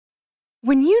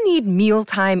When you need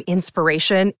mealtime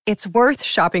inspiration, it's worth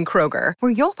shopping Kroger,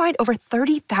 where you'll find over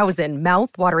 30,000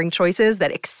 mouth-watering choices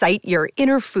that excite your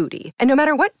inner foodie. And no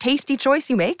matter what tasty choice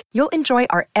you make, you'll enjoy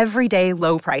our everyday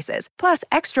low prices, plus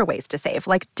extra ways to save,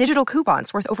 like digital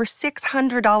coupons worth over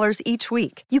 $600 each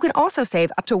week. You can also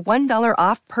save up to $1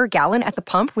 off per gallon at the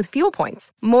pump with fuel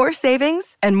points. More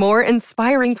savings and more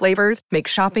inspiring flavors make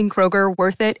shopping Kroger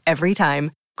worth it every time.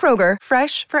 Kroger,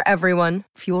 fresh for everyone.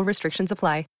 Fuel restrictions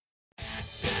apply.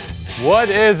 What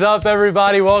is up,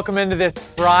 everybody? Welcome into this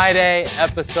Friday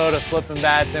episode of Flippin'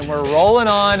 Bats, and we're rolling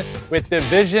on with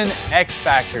Division X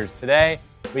Factors. Today,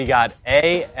 we got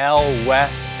AL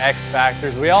West X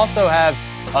Factors. We also have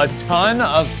a ton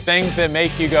of things that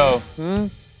make you go,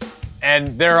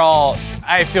 and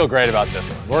I feel great about this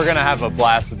one. We're going to have a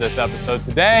blast with this episode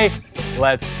today.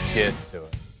 Let's get to it.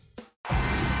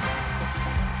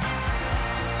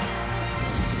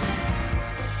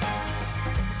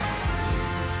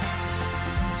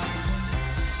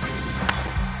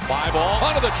 Fly ball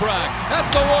onto the track,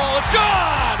 at the wall, it's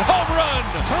gone! Home run!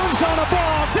 Turns on a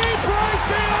ball, deep right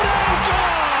field, and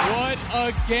gone! What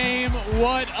a game,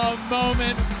 what a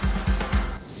moment.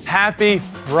 Happy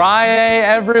Friday,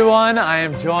 everyone. I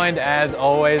am joined, as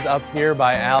always, up here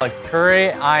by Alex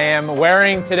Curry. I am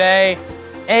wearing today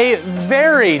a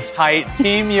very tight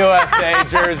Team USA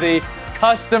jersey,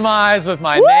 customized with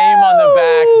my name on the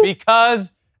back,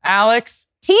 because, Alex,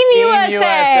 Team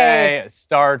USA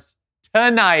starts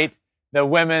tonight. The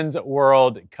Women's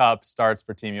World Cup starts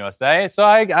for Team USA. So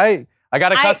I got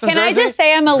a custom jersey. Can I just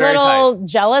say I'm a little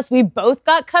jealous? We both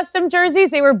got custom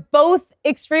jerseys. They were both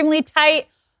extremely tight.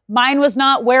 Mine was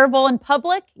not wearable in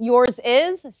public. Yours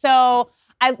is. So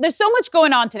there's so much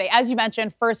going on today. As you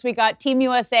mentioned, first we got Team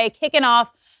USA kicking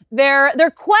off their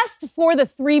quest for the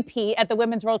three-peat at the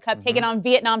Women's World Cup, taking on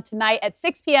Vietnam tonight at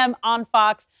 6 p.m. on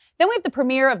Fox. Then we have the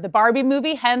premiere of the Barbie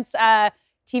movie, hence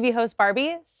TV host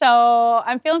Barbie. So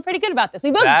I'm feeling pretty good about this.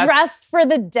 We both dressed for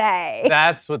the day.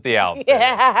 That's what the outfit is.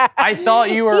 Yeah. I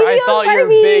thought your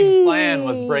big plan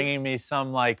was bringing me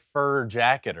some like fur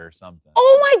jacket or something.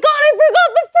 Oh my God, I forgot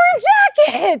the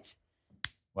fur jacket.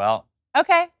 Well.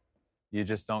 Okay. You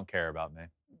just don't care about me.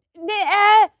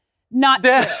 Not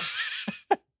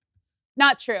true.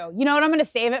 Not true. You know what I'm going to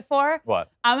save it for? What?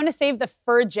 I'm going to save the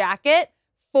fur jacket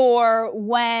for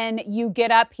when you get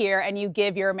up here and you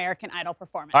give your American Idol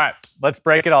performance. All right, let's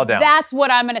break it all down. That's what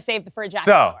I'm going to save the fur jacket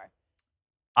for.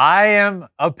 I am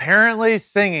apparently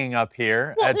singing up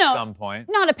here some point.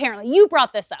 Not apparently. You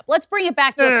brought this up. Let's bring it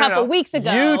back to a couple weeks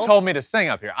ago. You told me to sing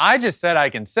up here. I just said I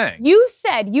can sing. You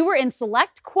said you were in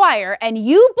select choir and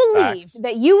you believed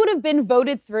that you would have been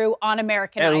voted through on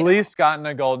American Idol. At least gotten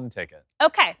a golden ticket.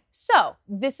 Okay, so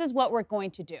this is what we're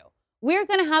going to do. We're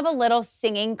going to have a little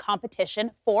singing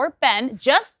competition for Ben,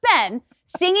 just Ben,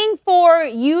 singing for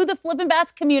you, the Flippin'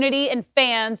 Bats community and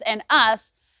fans and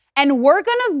us. And we're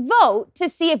going to vote to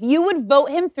see if you would vote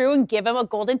him through and give him a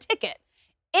golden ticket.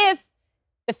 If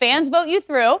the fans vote you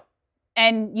through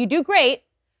and you do great,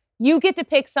 you get to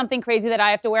pick something crazy that I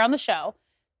have to wear on the show,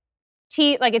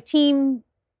 like a team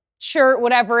shirt,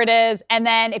 whatever it is. And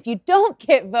then if you don't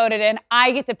get voted in,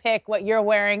 I get to pick what you're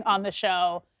wearing on the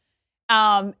show.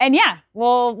 And yeah,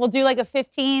 we'll do like a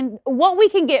 15, what we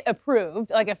can get approved,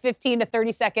 like a 15 to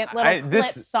 30 second little clip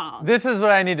song. This is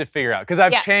what I need to figure out, because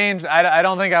I've changed. I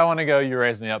don't think I want to go You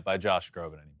Raise Me Up by Josh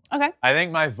Groban anymore. Okay. I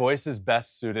think my voice is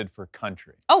best suited for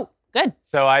country. Oh, good.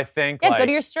 So I think go to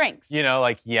your strengths. You know,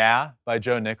 like Yeah by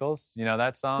Joe Nichols. You know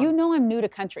that song? You know I'm new to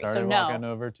country, so no. Walking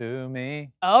over to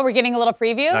me. Oh, we're getting a little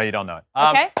preview? No, you don't know it.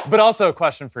 Okay. But also a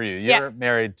question for you. You're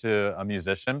married to a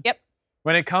musician. Yep.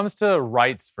 When it comes to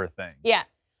rights for things. Yeah.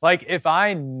 Like, if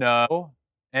I know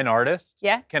an artist,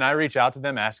 yeah, can I reach out to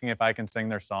them asking if I can sing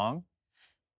their song?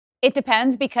 It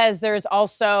depends, because there's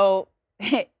also,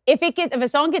 if a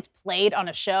song gets played on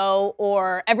a show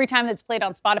or every time that's played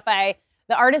on Spotify,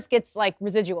 the artist gets like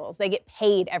residuals. They get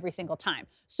paid every single time.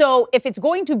 So if it's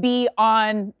going to be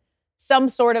on some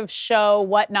sort of show,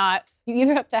 whatnot, you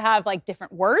either have to have like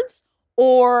different words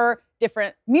or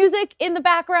different music in the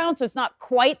background, so it's not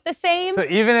quite the same. So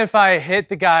even if I hit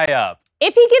the guy up,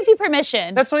 if he gives you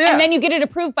permission, and then you get it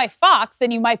approved by Fox,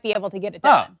 then you might be able to get it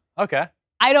done. Oh, okay.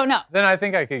 I don't know. Then I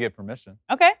think I could get permission.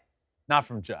 Okay. Not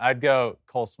from Joe. I'd go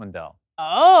Cole Swindell.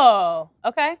 Oh,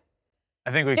 okay.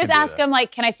 I think we just could ask him,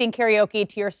 like, can I sing karaoke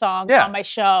to your songs on my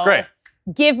show? Great.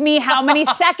 Give me how many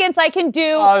seconds I can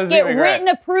do. Get written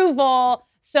approval.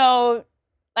 So,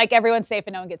 like, everyone's safe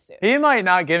and no one gets sued. He might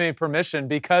not give me permission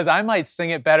because I might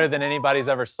sing it better than anybody's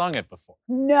ever sung it before.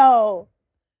 No.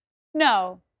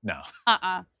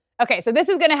 Okay, so this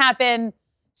is going to happen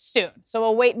soon. So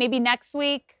we'll wait maybe next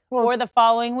week or the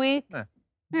following week? No,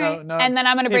 Right. no. And then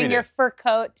I'm going to bring TBD. your fur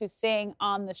coat to sing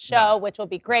on the show, which will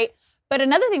be great. But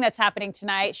another thing that's happening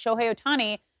tonight, Shohei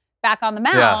Ohtani back on the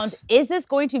mound. Yes. Is this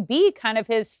going to be kind of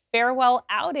his farewell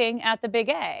outing at the Big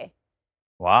A?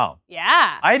 Wow.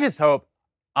 Yeah. I just hope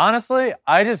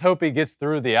he gets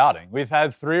through the outing. We've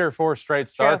had 3 or 4 straight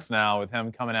starts now with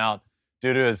him coming out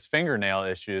due to his fingernail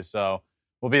issues. So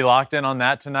we'll be locked in on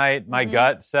that tonight. My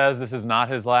gut says this is not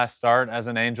his last start as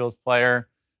an Angels player.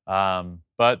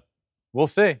 But we'll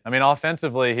see. I mean,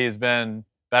 offensively, he's been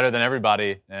better than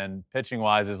everybody, and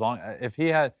pitching-wise, if he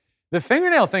had the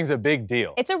fingernail thing's a big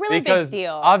deal. It's a really big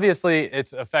deal. Obviously,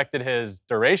 it's affected his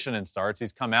duration in starts.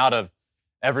 He's come out of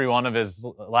every one of his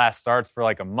last starts for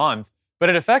like a month, but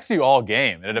it affects you all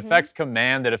game. It affects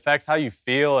command. It affects how you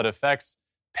feel.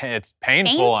 It's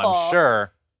painful, I'm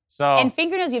sure. So and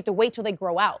fingernails, you have to wait till they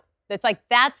grow out.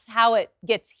 That's how it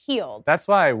gets healed. That's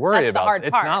why I worry That's the about hard it.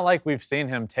 It's part. not like we've seen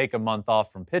him take a month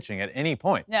off from pitching at any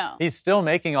point. No. He's still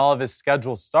making all of his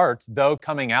scheduled starts, though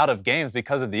coming out of games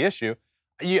because of the issue.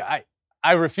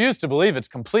 I refuse to believe it's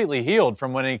completely healed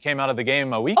from when he came out of the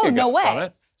game a week ago. No way. From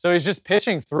it. So he's just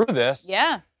pitching through this.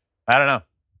 Yeah. I don't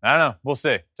know. We'll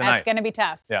see tonight. That's going to be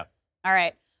tough. Yeah. All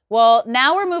right. Well,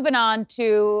 now we're moving on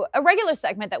to a regular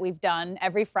segment that we've done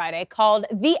every Friday called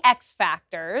The X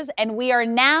Factors, and we are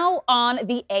now on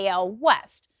the AL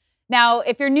West. Now,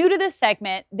 if you're new to this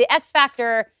segment, the X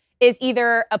Factor is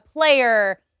either a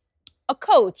player, a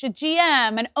coach, a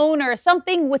GM, an owner,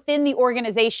 something within the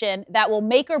organization that will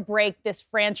make or break this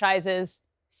franchise's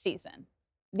season.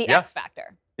 The X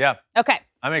Factor. Yeah. Okay.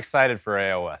 I'm excited for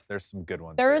AL West. There's some good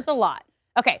ones. There's a lot.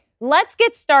 Okay, let's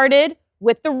get started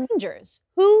with the Rangers.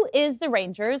 Who is the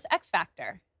Rangers X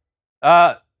Factor?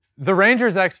 The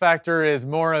Rangers X Factor is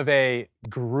more of a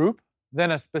group than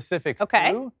a specific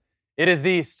who. It is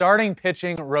the starting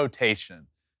pitching rotation.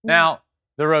 Now,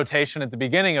 the rotation at the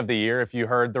beginning of the year, if you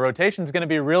heard, the rotation is going to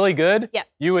be really good. Yep.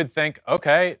 You would think,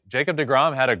 okay, Jacob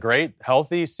deGrom had a great,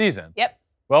 healthy season. Yep.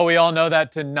 Well, we all know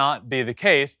that to not be the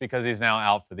case because he's now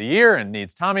out for the year and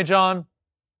needs Tommy John.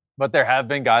 But there have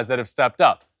been guys that have stepped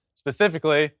up.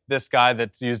 Specifically, this guy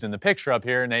that's used in the picture up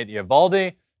here, Nate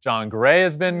Eovaldi. John Gray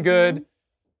has been good.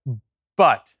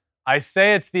 But I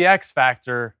say it's the X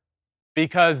factor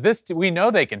because we know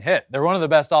they can hit. They're one of the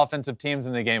best offensive teams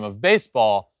in the game of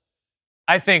baseball.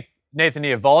 I think Nathan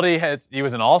Eovaldi, he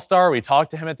was an all-star. We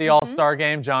talked to him at the all-star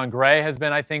game. John Gray has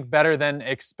been, I think, better than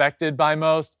expected by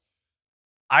most.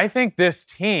 I think this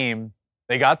team,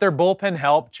 they got their bullpen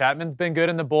help. Chapman's been good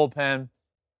in the bullpen.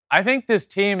 I think this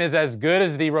team is as good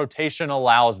as the rotation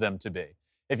allows them to be.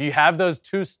 If you have those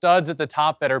 2 studs at the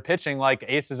top that are pitching like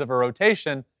aces of a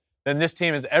rotation, then this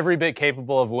team is every bit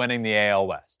capable of winning the AL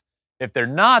West. If they're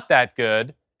not that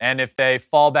good, and if they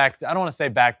fall back, I don't want to say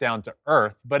back down to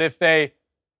earth, but if they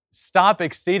stop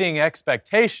exceeding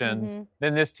expectations,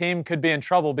 then this team could be in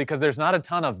trouble because there's not a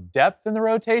ton of depth in the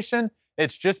rotation.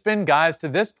 It's just been guys to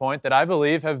this point that I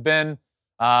believe have been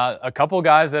a couple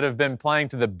guys that have been playing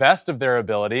to the best of their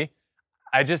ability.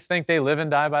 I just think they live and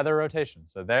die by their rotation.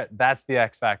 So that's the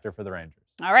X factor for the Rangers.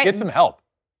 All right. Get some help.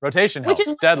 Rotation help. Which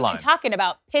is deadline. what we're talking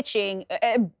about pitching.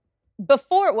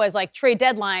 Before it was like trade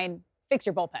deadline, fix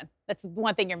your bullpen. That's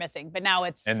one thing you're missing. But now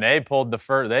it's... And they pulled out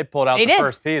the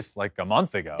first piece like a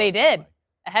month ago. They did.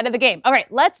 Ahead of the game. All right,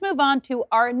 let's move on to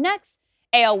our next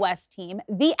AL West team,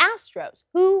 the Astros.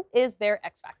 Who is their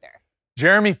X factor?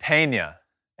 Jeremy Pena.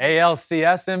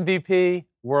 ALCS MVP,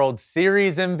 World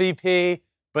Series MVP,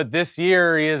 but this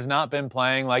year he has not been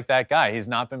playing like that guy. He's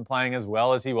not been playing as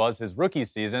well as he was his rookie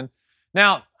season.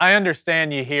 Now, I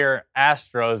understand you hear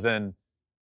Astros and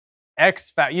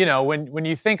when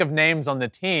you think of names on the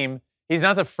team, he's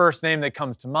not the first name that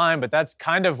comes to mind, but that's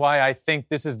kind of why I think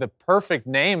this is the perfect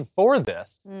name for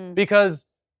this. Because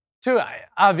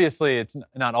obviously it's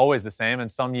not always the same,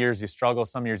 and some years you struggle,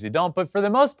 some years you don't, but for the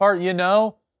most part,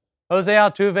 Jose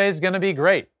Altuve is going to be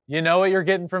great. You know what you're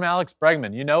getting from Alex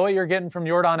Bregman. You know what you're getting from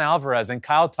Yordan Alvarez and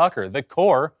Kyle Tucker, the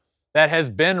core that has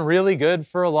been really good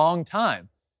for a long time.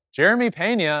 Jeremy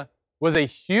Pena was a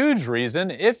huge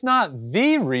reason, if not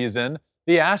the reason,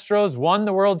 the Astros won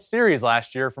the World Series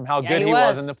last year from how good he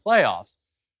was in the playoffs.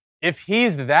 If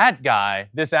he's that guy,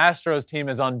 this Astros team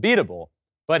is unbeatable.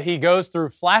 But he goes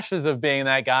through flashes of being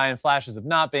that guy and flashes of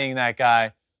not being that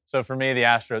guy. So for me, the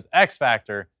Astros X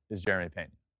factor is Jeremy Pena.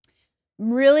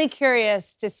 I'm really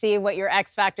curious to see what your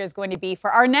X factor is going to be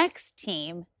for our next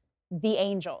team, the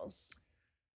Angels.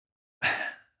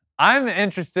 I'm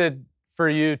interested for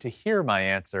you to hear my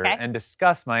answer and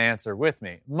discuss my answer with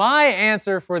me. My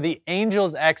answer for the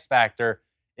Angels X factor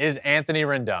is Anthony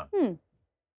Rendon.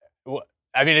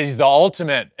 I mean, he's the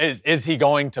ultimate. Is he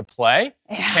going to play?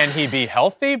 Yeah. Can he be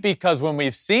healthy? Because when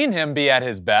we've seen him be at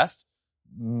his best,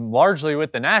 largely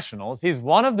with the Nationals, he's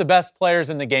one of the best players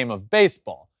in the game of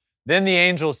baseball. Then the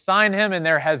Angels sign him, and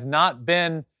there has not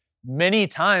been many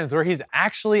times where he's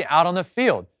actually out on the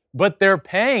field. But they're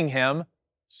paying him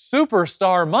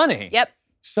superstar money. Yep.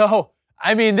 So,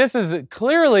 I mean, this is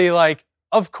clearly like,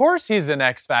 of course he's an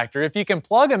X factor. If you can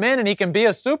plug him in and he can be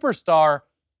a superstar,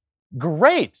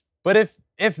 great. But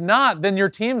if not, then your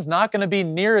team's not going to be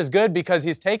near as good because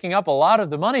he's taking up a lot of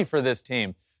the money for this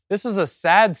team. This is a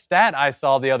sad stat I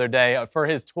saw the other day for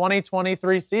his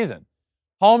 2023 season.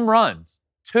 Home runs,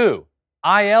 2.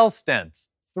 IL stints,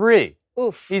 3.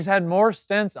 Oof. He's had more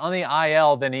stints on the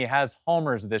IL than he has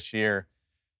homers this year.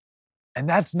 And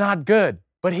that's not good.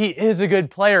 But he is a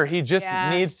good player. He just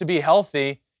needs to be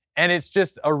healthy. And it's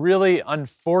just a really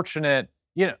unfortunate,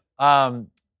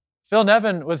 Phil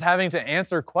Nevin was having to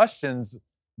answer questions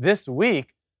this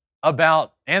week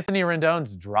about Anthony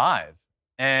Rendon's drive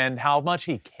and how much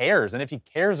he cares and if he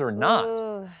cares or not.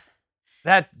 Ooh.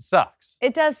 That sucks.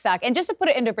 It does suck. And just to put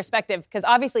it into perspective, because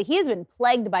obviously he has been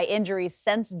plagued by injuries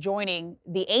since joining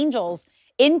the Angels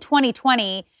in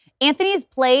 2020. Anthony's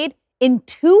played in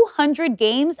 200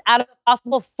 games out of a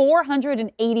possible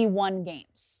 481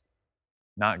 games.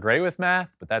 Not great with math,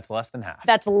 but that's less than half.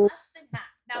 That's less than half.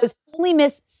 Now, he's only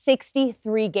missed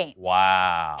 63 games.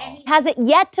 Wow. And he hasn't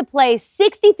yet to play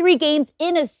 63 games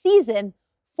in a season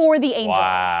for the Angels.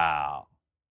 Wow.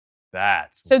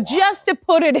 That's so wild. Just to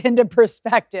put it into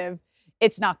perspective,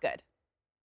 it's not good.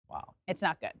 Wow. It's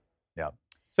not good. Yeah.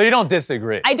 So you don't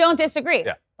disagree? I don't disagree.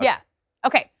 Yeah. Okay. Yeah.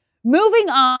 Okay. Moving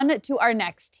on to our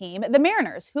next team, the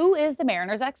Mariners. Who is the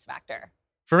Mariners X Factor?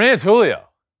 For me, it's Julio.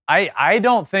 I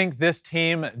don't think this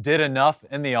team did enough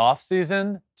in the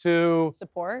offseason to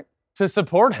support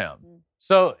him.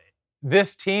 So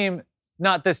this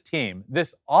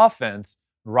offense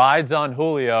rides on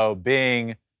Julio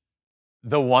being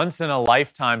the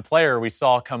once-in-a-lifetime player we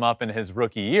saw come up in his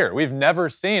rookie year. We've never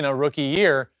seen a rookie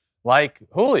year like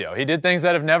Julio. He did things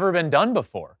that have never been done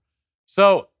before.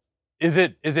 So is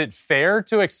it fair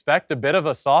to expect a bit of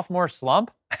a sophomore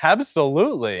slump?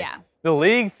 Absolutely. Yeah. The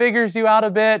league figures you out a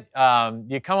bit.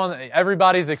 You come on,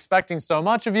 everybody's expecting so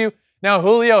much of you. Now,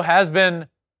 Julio has been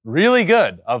really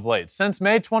good of late. Since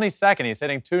May 22nd, he's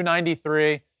hitting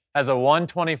 .293, has a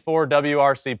 124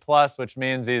 WRC plus, which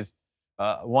means he's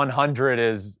 100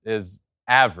 is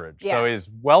average. Yeah. So he's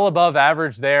well above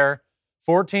average there.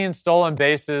 14 stolen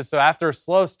bases. So after a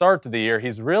slow start to the year,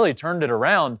 he's really turned it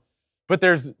around. But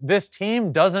this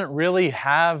team doesn't really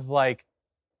have like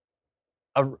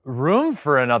a room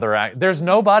for another act. There's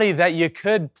nobody that you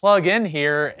could plug in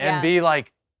here and be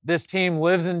like, this team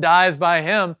lives and dies by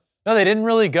him. No, they didn't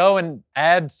really go and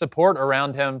add support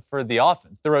around him for the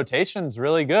offense. The rotation's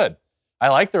really good. I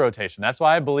like the rotation. That's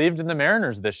why I believed in the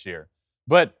Mariners this year.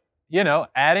 But,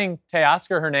 adding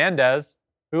Teoscar Hernandez,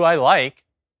 who I like,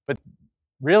 but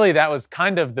really that was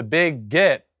kind of the big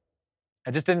get.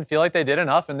 I just didn't feel like they did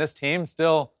enough, and this team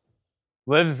still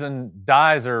lives and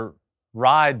dies or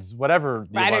rides, whatever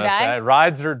you want to say.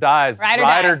 Rides or dies. Ride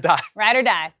or die. Ride or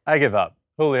die. I give up.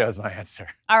 Julio's my answer.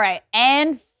 All right.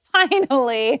 And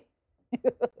finally,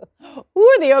 who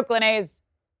are the Oakland A's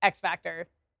X Factor?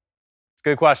 It's a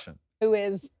good question. Who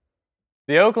is?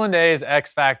 The Oakland A's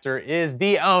X Factor is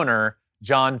the owner,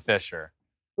 John Fisher.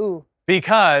 Ooh.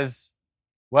 Because,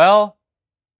 well,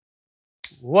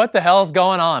 what the hell's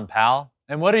going on, pal?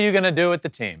 And what are you going to do with the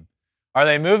team? Are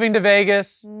they moving to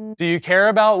Vegas? Do you care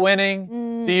about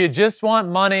winning? Do you just want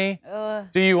money?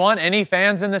 Do you want any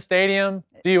fans in the stadium?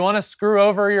 Do you want to screw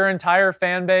over your entire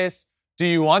fan base? Do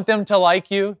you want them to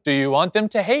like you? Do you want them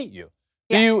to hate you?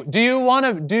 Do you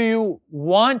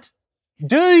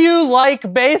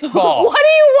like baseball? What do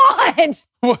you want?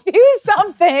 Do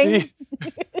something.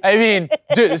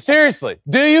 Seriously,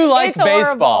 do you like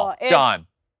baseball, John?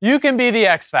 You can be the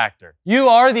X Factor. You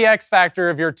are the X Factor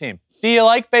of your team. Do you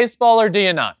like baseball or do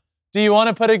you not? Do you want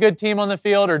to put a good team on the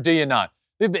field or do you not?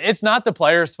 It's not the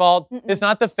player's fault. Mm-mm. It's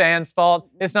not the fans' fault.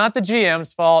 It's not the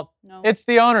GM's fault. No. It's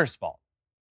the owner's fault.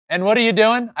 And what are you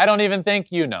doing? I don't even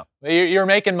think you know. You're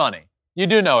making money. You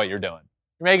do know what you're doing.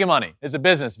 You're making money. It's a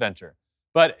business venture.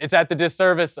 But it's at the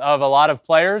disservice of a lot of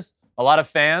players, a lot of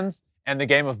fans, and the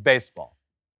game of baseball.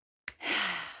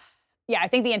 Yeah, I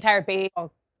think the entire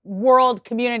baseball world,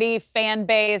 community, fan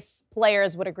base,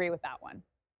 players would agree with that one.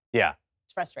 Yeah.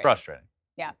 It's frustrating.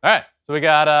 Yeah. All right. So we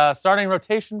got starting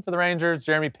rotation for the Rangers,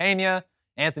 Jeremy Pena,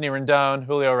 Anthony Rendon,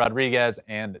 Julio Rodriguez,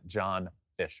 and John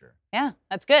Fisher. Yeah,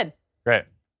 that's good. Great.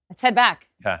 Let's head back.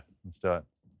 Okay, let's do it.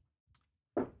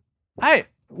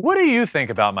 What do you think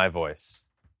about my voice?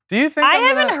 Do you think I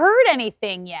haven't heard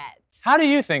anything yet. How do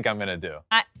you think I'm going to do?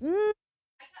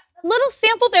 Little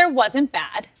sample there wasn't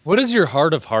bad. What does your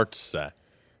heart of hearts say?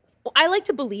 Well, I like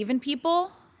to believe in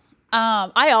people.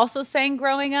 I also sang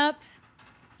growing up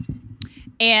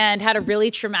and had a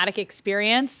really traumatic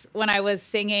experience when I was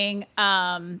singing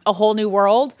A Whole New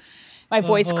World. My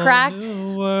voice cracked.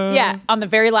 Yeah, on the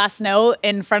very last note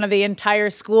in front of the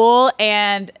entire school.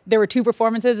 And there were 2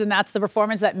 performances, and that's the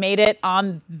performance that made it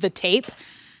on the tape.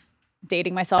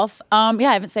 Dating myself. I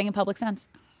haven't sang in public since.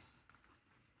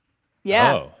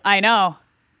 Yeah, Oh. I know.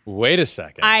 Wait a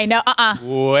second. I know.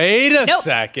 Wait a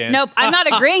second. Nope, I'm not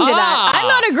agreeing to that. I'm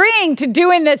not agreeing to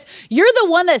doing this. You're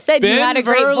the one that said you had a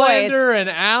great voice. Ben Verlander and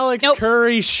Alex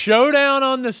Curry showdown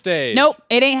on the stage. Nope,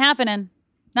 it ain't happening.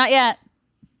 Not yet.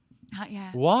 Not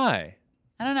yet. Why?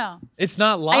 I don't know. It's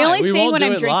not live. I only we sing won't when do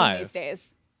I'm it drinking live. these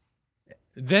days.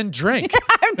 Then drink.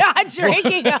 I'm not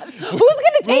drinking. Who's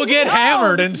gonna take We'll get me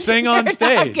hammered home? and sing on You're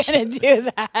stage. not gonna do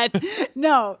that.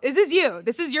 No, this is you.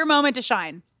 This is your moment to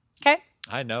shine. Okay?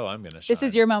 I know I'm going to shine. This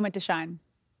is your moment to shine.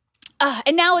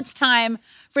 And now it's time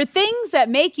for things that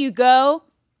make you go,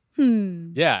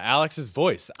 Yeah, Alex's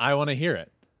voice. I want to hear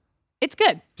it. It's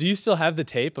good. Do you still have the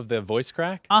tape of the voice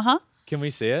crack? Uh-huh. Can we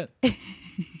see it?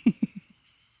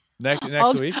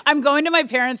 Next week? I'm going to my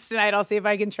parents tonight. I'll see if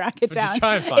I can track it down. Just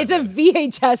try and find it's it. a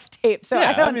VHS tape, so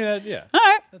Yeah, I don't. I mean, yeah. All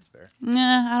right. That's fair.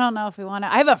 Nah, I don't know if we want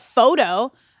to. I have a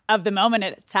photo of the moment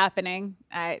it's happening.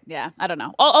 I don't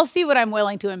know. I'll see what I'm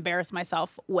willing to embarrass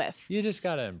myself with. You just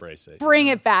got to embrace it. Bring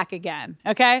it back again,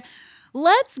 okay?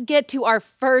 Let's get to our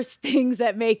first things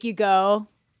that make you go,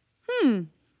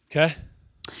 Okay.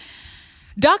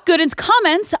 Doc Gooden's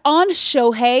comments on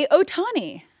Shohei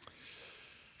Ohtani.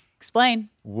 Explain.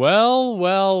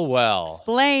 Well.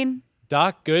 Explain.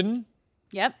 Doc Gooden,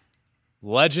 Yep.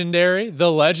 legendary,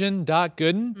 the legend Doc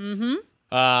Gooden,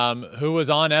 who was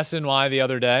on SNY the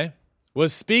other day,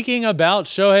 was speaking about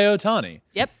Shohei Ohtani.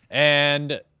 Yep.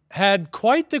 And had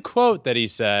quite the quote that he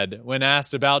said when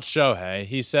asked about Shohei.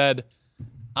 He said,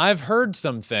 "I've heard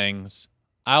some things.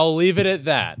 I'll leave it at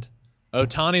that.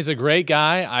 Ohtani's a great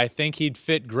guy. I think he'd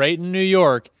fit great in New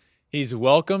York. He's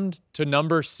welcomed to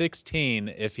number 16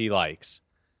 if he likes."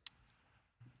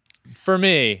 For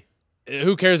me,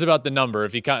 who cares about the number?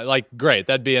 If he great,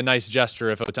 that'd be a nice gesture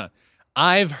if Ohtani.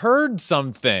 I've heard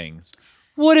some things.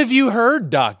 What have you heard,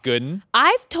 Doc Gooden?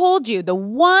 I've told you the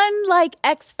one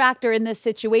X factor in this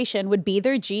situation would be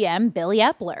their GM, Billy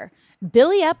Epler.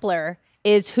 Billy Epler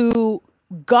is who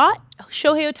got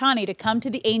Shohei Ohtani to come to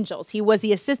the Angels. He was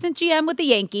the assistant GM with the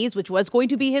Yankees, which was going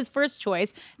to be his first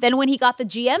choice. Then when he got the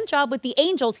GM job with the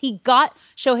Angels, he got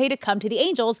Shohei to come to the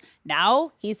Angels.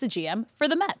 Now he's the GM for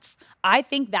the Mets. I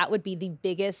think that would be the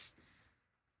biggest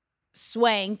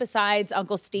swing besides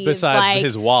Uncle Steve's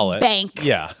His wallet. bank.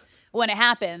 Yeah. When it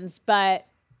happens. But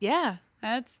yeah,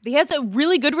 he has a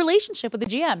really good relationship with the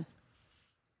GM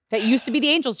that used to be the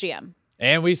Angels GM.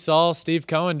 And we saw Steve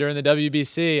Cohen during the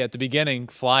WBC at the beginning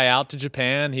fly out to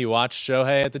Japan. He watched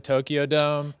Shohei at the Tokyo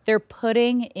Dome. They're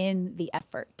putting in the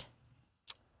effort.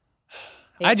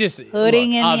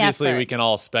 Obviously we can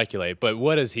all speculate, but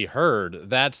what has he heard?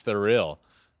 That's the real.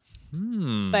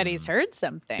 But he's heard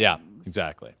something. Yeah,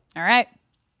 exactly. All right.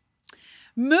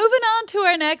 Moving on to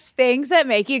our next things that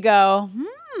make you go,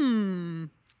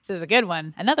 This is a good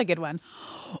one. Another good one.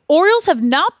 Orioles have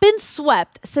not been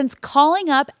swept since calling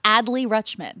up Adley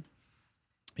Rutschman.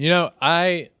 You know,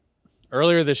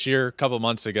 earlier this year, a couple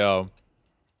months ago,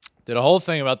 did a whole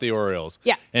thing about the Orioles.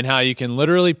 Yeah. And how you can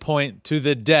literally point to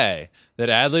the day that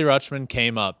Adley Rutschman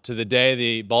came up, to the day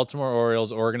the Baltimore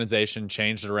Orioles organization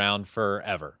changed around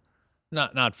forever.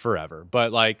 Not forever,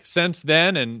 but since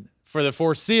then and for the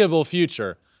foreseeable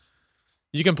future,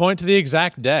 you can point to the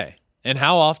exact day. And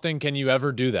how often can you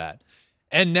ever do that?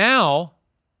 And now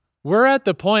we're at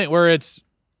the point where it's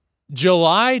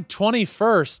July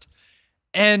 21st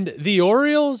and the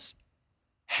Orioles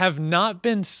have not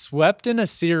been swept in a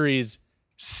series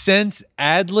since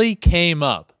Adley came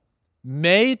up.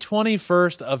 May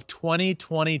 21st of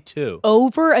 2022.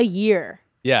 Over a year.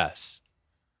 Yes.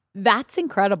 That's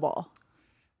incredible.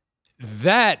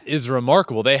 That is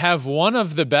remarkable. They have one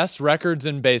of the best records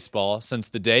in baseball since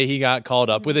the day he got called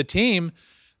up with a team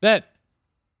that,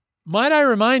 might I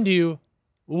remind you,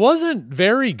 wasn't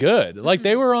very good.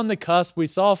 They were on the cusp. We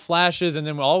saw flashes, and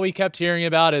then all we kept hearing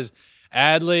about is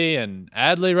Adley and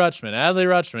Adley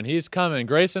Rutschman. He's coming.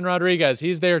 Grayson Rodriguez,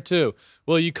 he's there too.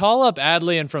 Well, you call up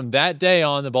Adley, and from that day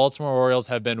on, the Baltimore Orioles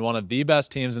have been one of the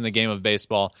best teams in the game of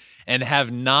baseball and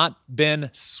have not been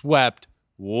swept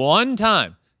one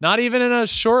time. Not even in a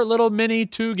short little mini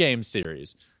 2-game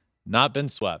series. Not been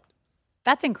swept.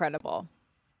 That's incredible.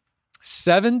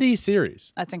 70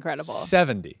 series. That's incredible.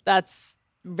 70. That's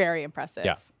very impressive.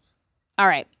 Yeah. All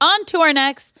right. On to our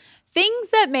next. Things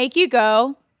that make you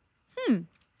go,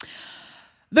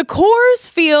 The Coors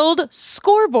Field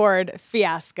scoreboard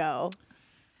fiasco.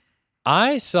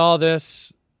 I saw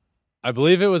this, I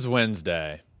believe it was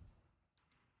Wednesday.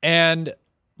 And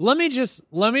let me just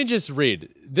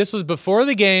read. This was before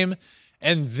the game,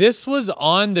 and this was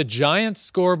on the Giants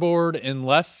scoreboard in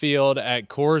left field at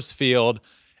Coors Field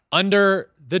under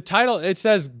the title. It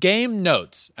says Game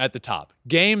Notes at the top.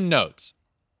 Game Notes.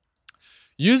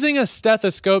 Using a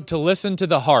stethoscope to listen to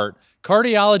the heart,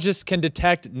 cardiologists can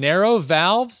detect narrow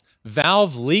valves,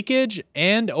 valve leakage,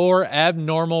 and or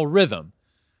abnormal rhythm.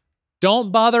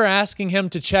 Don't bother asking him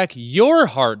to check your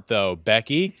heart, though,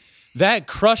 Becky. That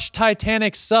crushed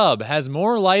Titanic sub has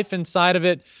more life inside of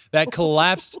it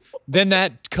than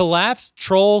that collapsed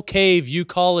troll cave you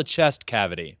call a chest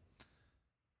cavity.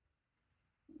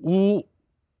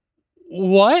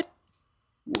 What?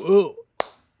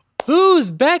 Who's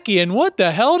Becky, and what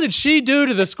the hell did she do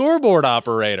to the scoreboard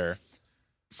operator?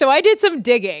 So I did some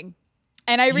digging,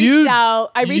 and I reached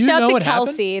out to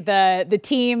Kelsey, the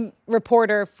team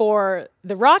reporter for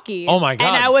the Rockies. Oh my God.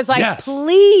 And I was like,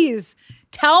 please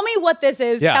tell me what this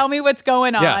is. Yeah. Tell me what's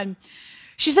going on. Yeah.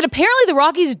 She said apparently the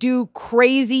Rockies do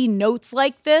crazy notes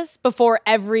like this before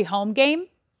every home game.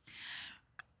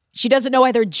 She doesn't know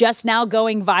why they're just now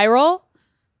going viral.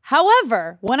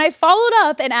 However, when I followed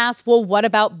up and asked, well, what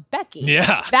about Becky?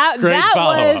 Yeah, that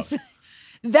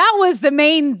was the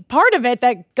main part of it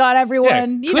that got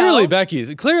everyone, Clearly.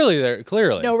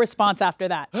 No response after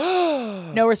that.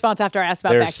 No response after I asked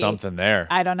about There's Becky. something there.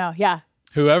 I don't know. Yeah.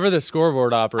 Whoever the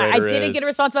scoreboard operator I didn't get a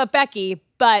response about Becky,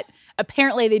 but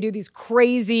apparently they do these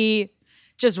crazy,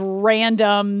 just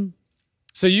random.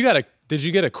 So did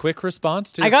you get a quick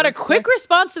response to? I got a quick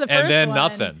response to the first one. And then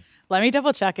nothing. Let me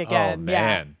double check again. Oh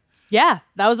man. Yeah,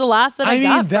 that was the last that I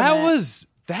got.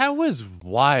 That was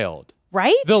wild.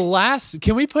 Right?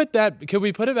 Can we put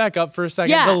it back up for a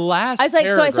second? Yeah. The last I was like,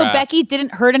 paragraph, so Becky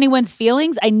didn't hurt anyone's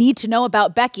feelings? I need to know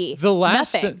about Becky.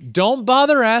 Nothing. Don't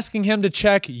bother asking him to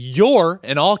check your,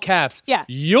 in all caps,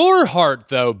 your heart,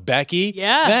 though, Becky.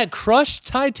 Yeah. That crushed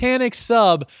Titanic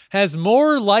sub has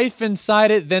more life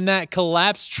inside it than that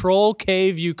collapsed troll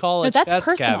cave you call a chest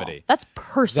cavity. That's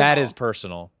personal. That is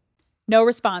personal. No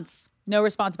response. No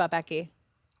response about Becky.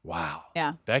 Wow.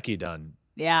 Yeah. Becky done.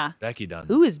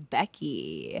 Who is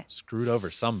Becky? Screwed over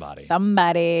somebody.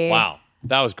 Wow.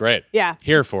 That was great. Yeah.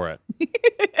 Here for it.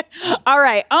 All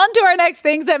right. On to our next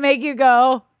things that make you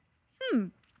go,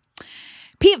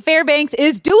 Pete Fairbanks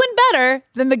is doing better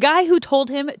than the guy who told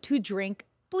him to drink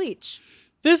bleach.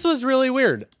 This was really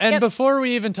weird. And before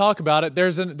we even talk about it,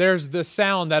 there's the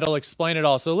sound that'll explain it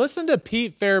all. So listen to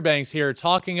Pete Fairbanks here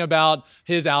talking about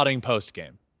his outing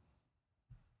post-game.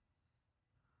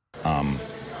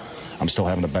 I'm still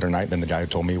having a better night than the guy who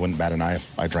told me he wouldn't bat an eye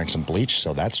if I drank some bleach,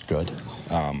 so that's good.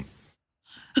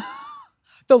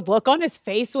 The look on his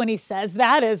face when he says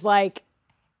that is like,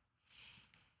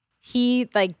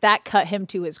 that cut him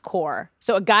to his core.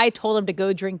 So a guy told him to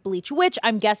go drink bleach, which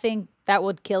I'm guessing that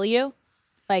would kill you.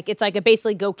 Like, it's like a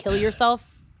basically go kill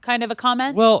yourself kind of a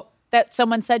comment that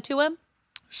someone said to him.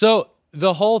 So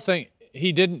the whole thing,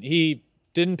 he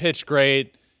didn't pitch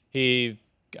great.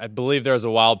 I believe there was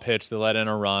a wild pitch that let in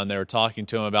a run. They were talking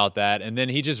to him about that, and then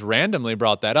he just randomly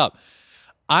brought that up.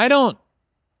 I don't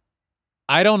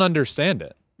understand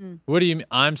it. What do you mean?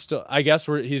 I guess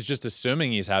he's just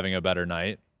assuming he's having a better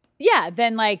night. Yeah,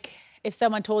 then like if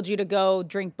someone told you to go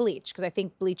drink bleach, because I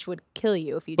think bleach would kill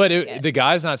you if you drank it. The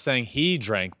guy's not saying he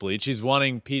drank bleach. He's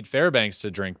wanting Pete Fairbanks to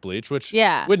drink bleach, which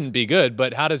wouldn't be good.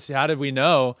 But how did we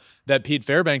know that Pete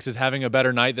Fairbanks is having a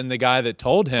better night than the guy that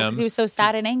told him? Because he was so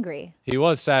sad and angry. He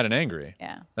was sad and angry.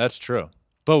 Yeah. That's true.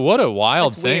 But what a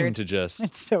wild That's thing weird. to just...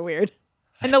 It's so weird.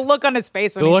 And the look on his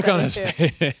face when he said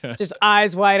it, too. Just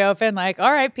eyes wide open like,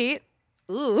 all right, Pete.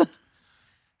 Ooh.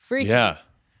 Freaky. Yeah.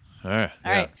 All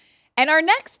right. And our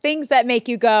next things that make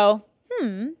you go,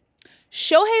 Shohei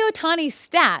Ohtani's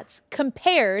stats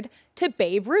compared to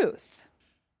Babe Ruth.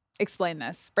 Explain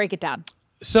this. Break it down.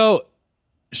 So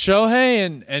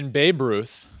Shohei and Babe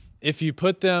Ruth, if you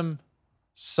put them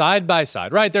side by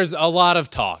side, right? There's a lot of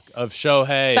talk of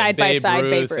Shohei Side and by Babe side,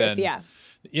 Ruth. Babe Ruth, and, yeah.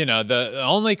 You know, the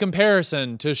only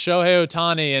comparison to Shohei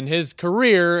Ohtani and his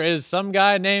career is some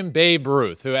guy named Babe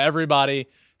Ruth, who everybody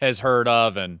has heard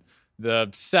of, and the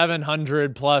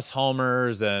 700 plus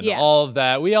homers and all of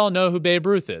that. We all know who Babe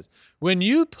Ruth is. When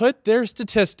you put their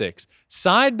statistics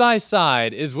side by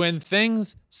side is when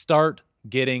things start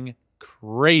getting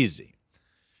crazy.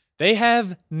 They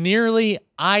have nearly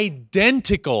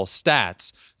identical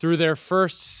stats through their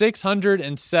first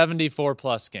 674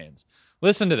 plus games.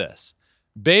 Listen to this.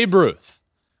 Babe Ruth,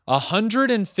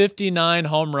 159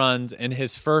 home runs in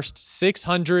his first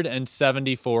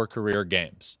 674 career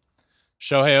games.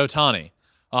 Shohei Ohtani,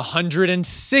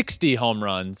 160 home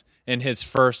runs in his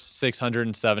first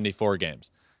 674 games.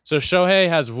 So Shohei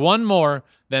has one more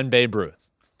than Babe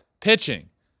Ruth. Pitching,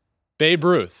 Babe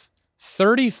Ruth,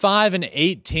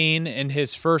 35-18 in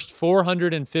his first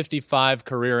 455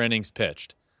 career innings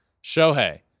pitched.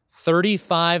 Shohei,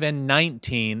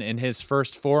 35-19 in his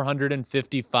first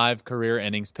 455 career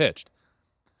innings pitched.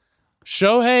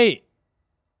 Shohei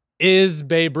is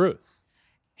Babe Ruth.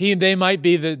 They might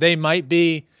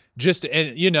be just,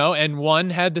 and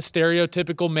one had the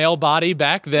stereotypical male body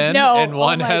back then, and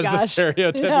one has the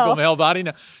stereotypical male body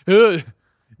now.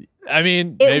 I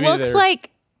mean, it looks like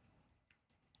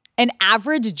an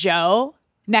average Joe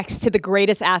next to the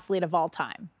greatest athlete of all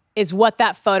time is what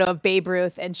that photo of Babe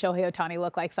Ruth and Shohei Ohtani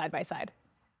look like side by side.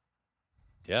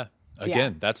 Yeah.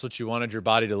 Again, that's what you wanted your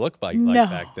body to look like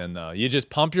back then, though. You just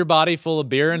pump your body full of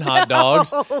beer and hot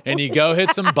dogs, and you go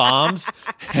hit some bombs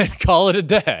and call it a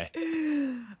day.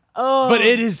 Oh, but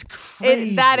it is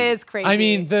crazy. That is crazy. I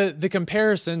mean, the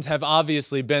comparisons have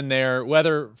obviously been there,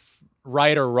 whether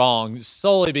right or wrong,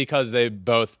 solely because they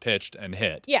both pitched and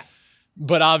hit. Yeah.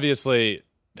 But obviously,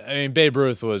 I mean, Babe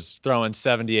Ruth was throwing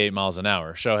 78 miles an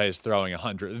hour. Shohei's throwing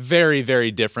 100. Very,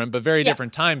 very different, but very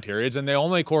different time periods. And the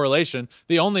only correlation,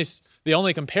 the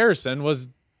only comparison was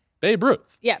Babe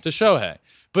Ruth to Shohei.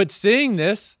 But seeing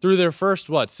this through their first,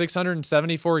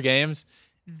 674 games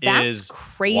is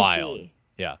crazy. Wild.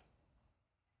 Yeah.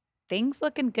 Things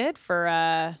looking good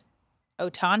for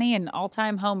Ohtani, an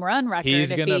all-time home run record.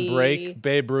 He's going to break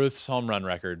Babe Ruth's home run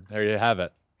record. There you have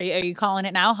it. Are you calling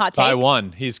it now? Hot take? By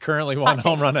one. He's currently one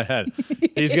home run ahead.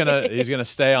 He's gonna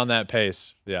stay on that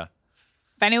pace. Yeah.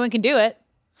 If anyone can do it,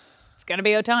 it's gonna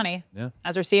be Ohtani. Yeah.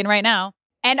 As we're seeing right now.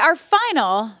 And our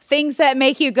final things that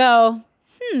make you go,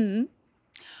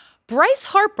 Bryce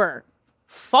Harper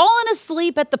falling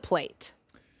asleep at the plate.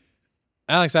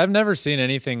 Alex, I've never seen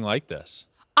anything like this.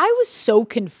 I was so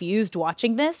confused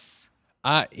watching this.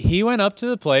 He went up to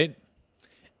the plate.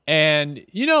 And,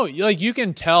 you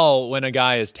can tell when a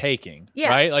guy is taking,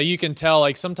 right? Like, you can tell,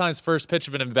 like, sometimes first pitch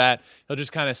of an at-bat, he'll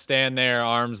just kind of stand there,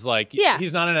 arms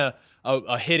he's not in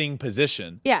a hitting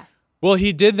position. Yeah. Well,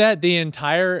 he did that the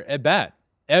entire at-bat,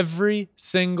 every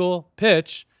single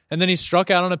pitch, and then he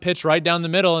struck out on a pitch right down the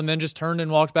middle and then just turned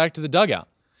and walked back to the dugout.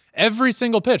 Every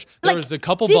single pitch. There was a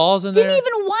couple balls in there. Didn't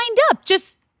even wind up,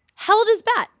 just held his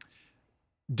bat.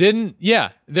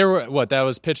 There were, that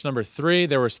was pitch number 3.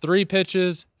 There was 3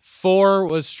 pitches. 4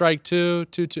 was strike 2,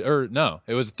 2-2, or no,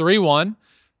 it was 3-1.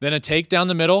 Then a take down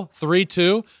the middle,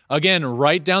 3-2. Again,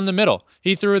 right down the middle.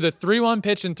 He threw the 3-1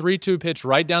 pitch and 3-2 pitch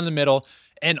right down the middle.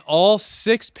 And all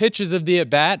 6 pitches of the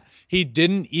at-bat, he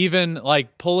didn't even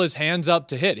pull his hands up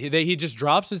to hit. He just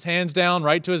drops his hands down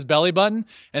right to his belly button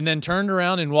and then turned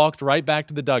around and walked right back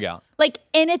to the dugout.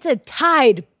 And it's a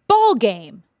tied ball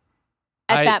game.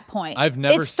 At that point, I've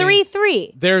never seen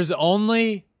 3-3. There's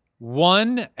only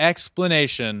one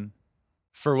explanation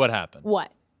for what happened. What?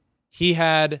 He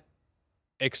had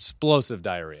explosive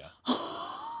diarrhea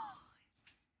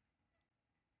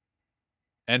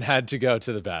and had to go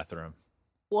to the bathroom.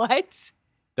 What?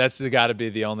 That's got to be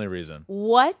the only reason.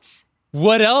 What?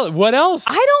 What else?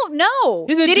 I don't know.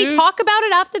 Did he talk about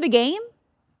it after the game?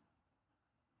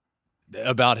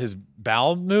 About his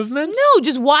bowel movements? No,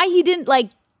 just why he didn't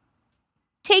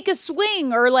take a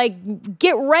swing or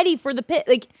get ready for the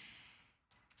pit.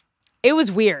 It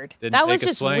was weird. Didn't was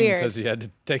just weird because he had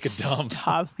to take a dump.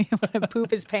 Stop. He want to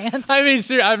poop his pants. I mean,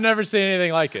 seriously, I've never seen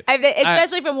anything like it.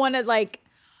 Especially from one of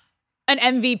an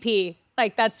MVP.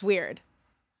 That's weird.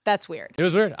 That's weird. It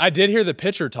was weird. I did hear the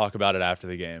pitcher talk about it after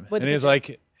the game, and he was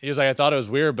like, I thought it was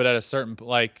weird, but at a certain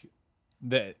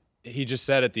he just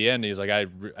said at the end, he's like, I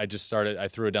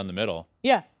threw it down the middle.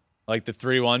 Yeah. Like the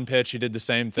 3-1 pitch, he did the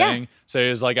same thing. Yeah. So he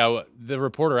was like, the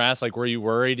reporter asked, were you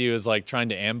worried he was trying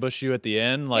to ambush you at the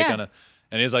end? And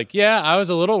he's like, yeah, I was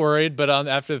a little worried, but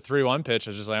after the 3-1 pitch, I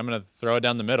was just like, I'm going to throw it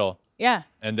down the middle. Yeah.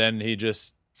 And then he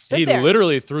stood there.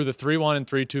 Literally threw the 3-1 and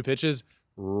 3-2 pitches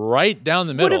right down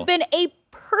the middle. Would have been a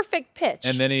perfect pitch.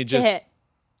 And then he just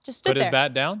put his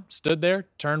bat down, stood there,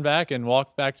 turned back, and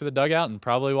walked back to the dugout and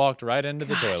probably walked right into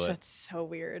the toilet. That's so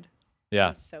weird. Yeah.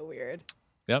 That's so weird.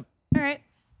 Yep. All right.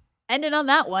 Ending on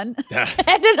that one.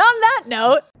 Ending on that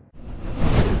note.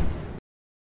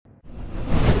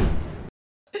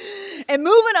 And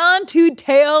moving on to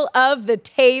tail of the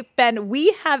tape, Ben,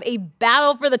 we have a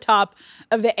battle for the top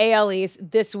of the AL East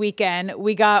this weekend.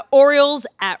 We got Orioles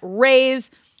at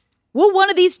Rays. Will one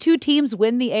of these two teams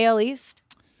win the AL East?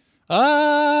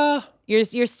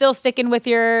 You're still sticking with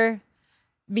your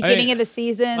beginning of the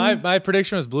season? My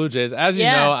prediction was Blue Jays. As you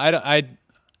know,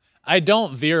 I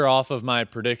don't veer off of my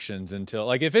predictions until,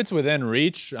 like, if it's within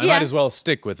reach, I might as well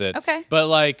stick with it. Okay. But,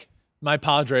 like, my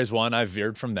Padres one, I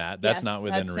veered from that. That's not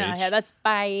within reach. That's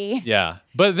bye. Yeah.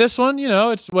 But this one,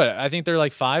 it's what? I think they're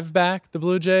like 5 back, the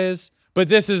Blue Jays. But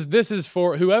this is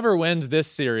for whoever wins this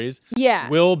series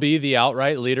will be the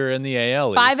outright leader in the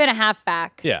AL East. 5.5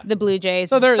 back, the Blue Jays.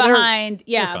 So they're behind,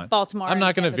 they're Baltimore. I'm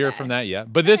not going to veer from that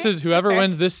yet. But this is whoever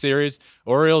wins this series,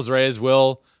 Orioles, Rays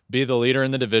will be the leader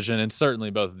in the division, and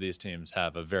certainly both of these teams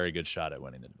have a very good shot at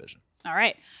winning the division. All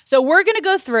right. So we're going to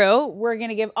go through. We're going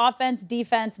to give offense,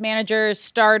 defense, managers,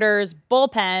 starters,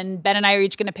 bullpen. Ben and I are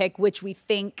each going to pick which we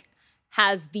think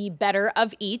has the better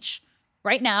of each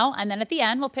right now. And then at the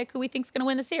end, we'll pick who we think is going to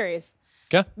win the series.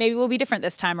 Okay. Maybe we'll be different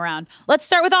this time around. Let's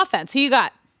start with offense. Who you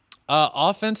got?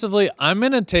 Offensively, I'm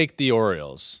going to take the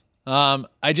Orioles.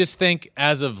 I just think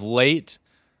as of late,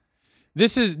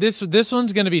 this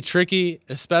one's going to be tricky,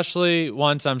 especially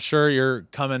once I'm sure you're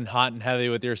coming hot and heavy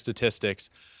with your statistics.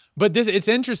 But it's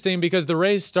interesting because the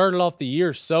Rays started off the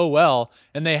year so well,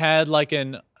 and they had like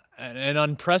an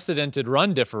unprecedented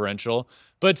run differential.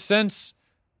 But since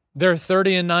their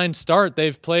 30-9 start,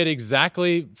 they've played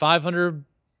exactly 500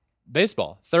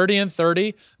 baseball,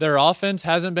 30-30. Their offense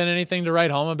hasn't been anything to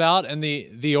write home about, and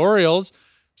the Orioles,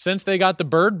 since they got the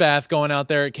bird bath going out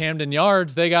there at Camden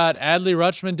Yards, they got Adley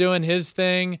Rutschman doing his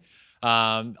thing.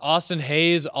 Austin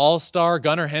Hayes, all-star.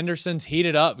 Gunnar Henderson's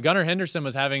heated up. Gunnar Henderson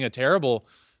was having a terrible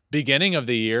beginning of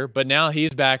the year, but now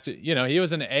he's back to, he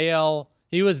was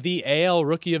the AL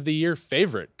Rookie of the Year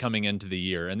favorite coming into the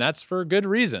year, and that's for good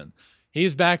reason.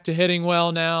 He's back to hitting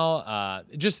well now.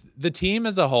 Just the team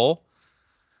as a whole,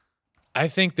 I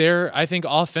think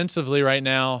offensively right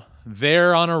now,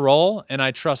 they're on a roll, and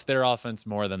I trust their offense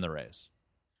more than the Rays.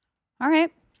 All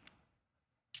right.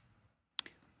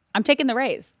 I'm taking the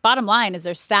Rays. Bottom line is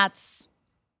their stats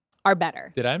are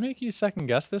better. Did I make you second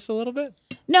guess this a little bit?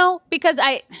 No, because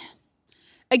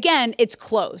again, it's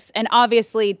close. And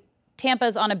obviously,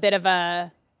 Tampa's on a bit of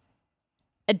a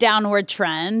downward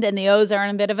trend, and the O's are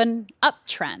on a bit of an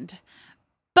uptrend.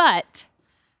 But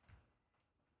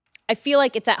I feel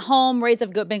like it's at home. Rays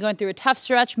have been going through a tough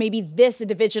stretch. Maybe this a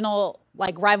divisional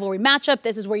rivalry matchup.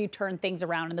 This is where you turn things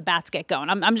around and the bats get going.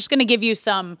 I'm just going to give you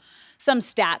some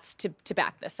stats to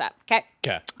back this up.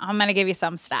 Okay. I'm going to give you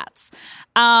some stats.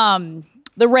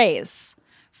 The Rays,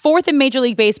 4th in Major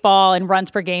League Baseball in runs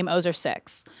per game. O's are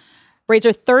 6. Rays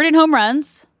are 3rd in home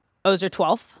runs. O's are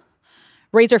 12th.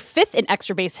 Rays are 5th in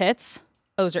extra base hits.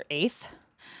 O's are 8th.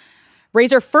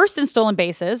 Rays are 1st in stolen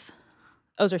bases.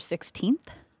 O's are 16th.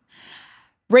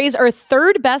 Rays are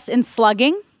 3rd best in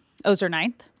slugging. O's are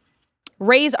 9th.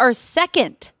 Rays are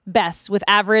 2nd best with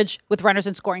average with runners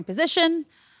in scoring position.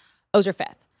 O's are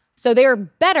 5th. So they are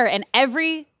better in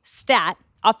every stat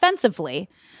offensively.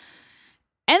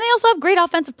 And they also have great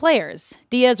offensive players.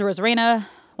 Diaz, Rosarena,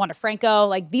 Wander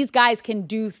Franco. These guys can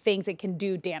do things and can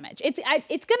do damage. It's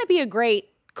going to be a great,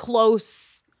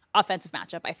 close offensive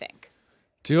matchup, I think.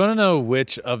 Do you want to know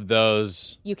which of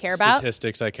those you care about?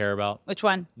 Statistics I care about? Which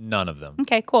one? None of them.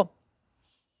 Okay, cool.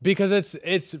 Because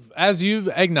it's as you've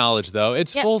acknowledged, though,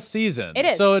 it's full season. It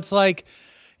is. So it's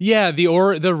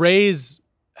the Rays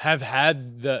have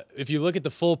had if you look at the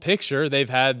full picture, they've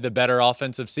had the better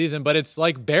offensive season, but it's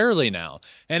barely now.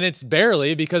 And it's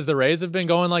barely because the Rays have been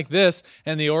going like this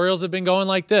and the Orioles have been going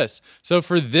like this. So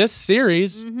for this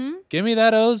series, give me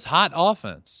that O's hot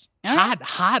offense.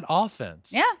 Hot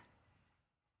offense. Yeah.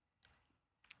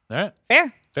 All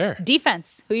right. Fair.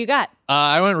 Defense. Who you got?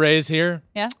 I went Rays here.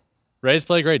 Yeah. Rays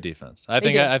play great defense. I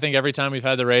think every time we've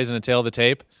had the Rays in a tail of the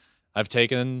tape, I've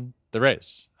taken the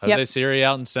Rays. Jose Siri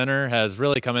out in center has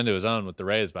really come into his own with the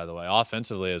Rays, by the way,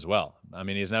 offensively as well. I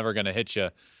mean, he's never going to hit you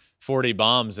 40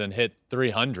 bombs and hit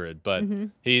 300, but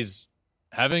he's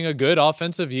having a good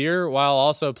offensive year while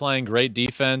also playing great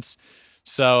defense.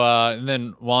 So, and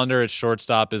then Wander at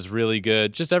shortstop is really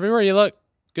good. Just everywhere you look,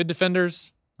 good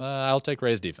defenders. I'll take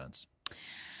Rays defense.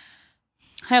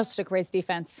 I also took Rays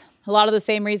defense. A lot of the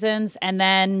same reasons. And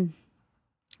then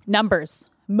numbers.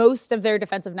 Most of their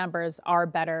defensive numbers are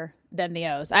better than the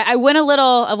O's. I went a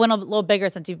little bigger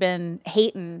since you've been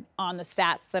hating on the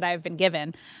stats that I've been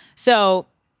given. So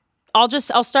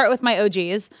I'll start with my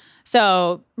OGs.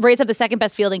 So Rays have the 2nd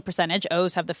best fielding percentage.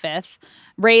 O's have the 5th.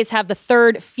 Rays have the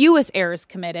 3rd fewest errors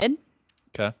committed.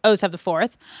 Okay. O's have the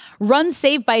 4th. Runs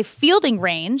saved by fielding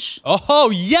range. Oh,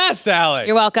 yes, Alex.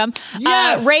 You're welcome.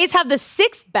 Yes. Rays have the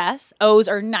 6th best. O's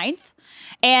are 9th.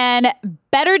 And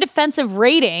better defensive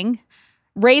rating.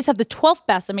 Rays have the 12th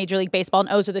best in Major League Baseball, and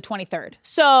O's are the 23rd.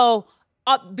 So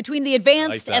between the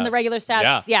advanced and the regular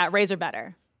stats, Rays are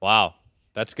better. Wow.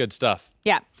 That's good stuff.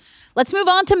 Yeah. Let's move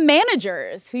on to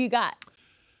managers. Who you got?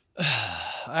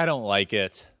 I don't like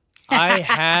it. I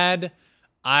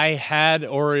had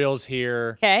Orioles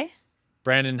here. Okay.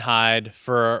 Brandon Hyde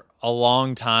for a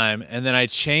long time, and then I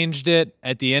changed it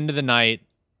at the end of the night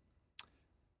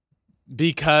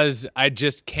because I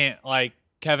just can't, like,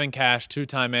 Kevin Cash,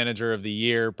 2-time manager of the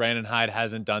year. Brandon Hyde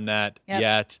hasn't done that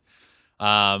yet.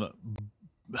 I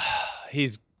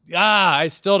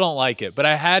still don't like it, but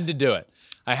I had to do it.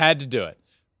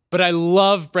 But I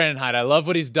love Brandon Hyde. I love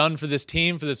what he's done for this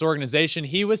team, for this organization.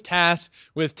 He was tasked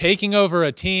with taking over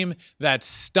a team that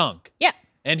stunk. Yeah.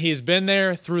 And he's been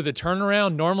there through the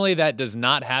turnaround. Normally that does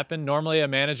not happen. Normally a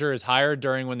manager is hired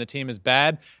during when the team is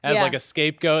bad as like a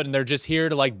scapegoat, and they're just here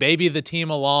to like baby the team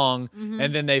along,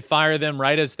 and then they fire them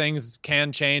right as things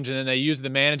can change, and then they use the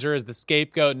manager as the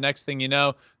scapegoat. Next thing you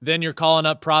know, then you're calling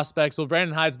up prospects. Well,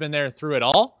 Brandon Hyde's been there through it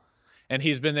all, and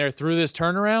he's been there through this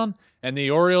turnaround, and the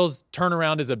Orioles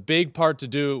turnaround is a big part to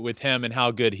do with him and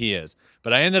how good he is.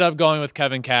 But I ended up going with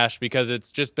Kevin Cash because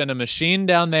it's just been a machine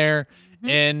down there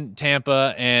in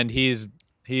Tampa, and he's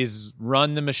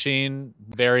run the machine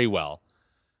very well.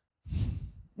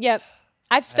 Yep.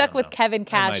 I've stuck with Kevin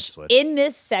Cash in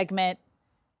this segment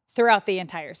throughout the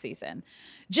entire season.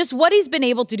 Just what he's been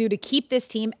able to do to keep this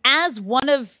team as one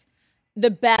of the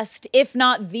best, if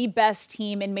not the best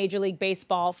team in Major League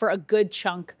Baseball for a good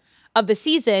chunk of the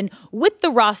season with the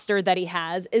roster that he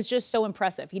has is just so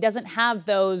impressive. He doesn't have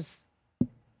those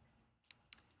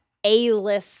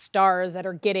A-list stars that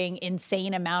are getting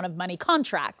insane amount of money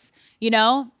contracts,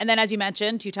 And then, as you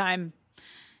mentioned, 2-time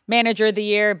manager of the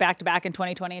year, back-to-back in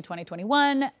 2020 and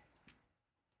 2021.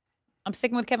 I'm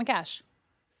sticking with Kevin Cash.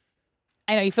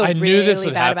 I know you feel really this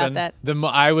would bad happen. about that.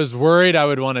 I was worried I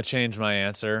would want to change my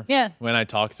answer when I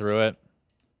talk through it.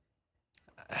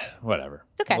 Whatever.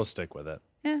 It's okay. We'll stick with it.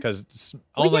 Because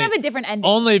we can have a different ending.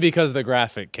 Only because the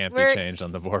graphic can't be changed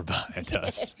on the board behind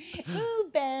us.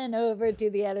 Move Ben over to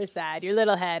the other side, your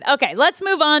little head. Okay, let's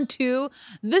move on to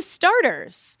the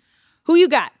starters. Who you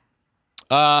got?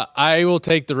 I will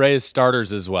take the Rays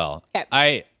starters as well.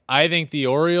 Okay. I think the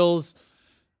Orioles,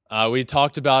 we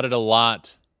talked about it a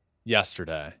lot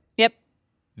yesterday. Yep.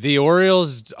 The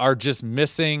Orioles are just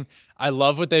missing. I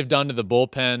love what they've done to the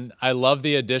bullpen. I love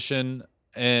the addition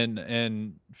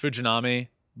in Fujinami.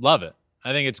 Love it.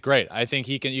 I think it's great. I think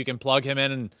you can plug him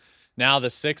in now the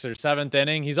 6th or 7th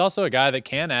inning. He's also a guy that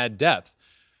can add depth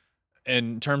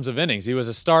in terms of innings. He was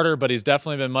a starter, but he's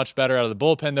definitely been much better out of the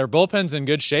bullpen. Their bullpen's in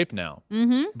good shape now.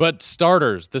 But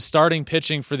the starting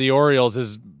pitching for the Orioles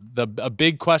is a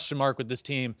big question mark with this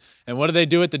team. And what do they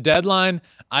do at the deadline?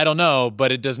 I don't know,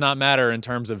 but it does not matter in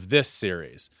terms of this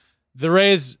series. The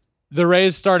Rays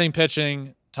starting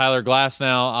pitching, Tyler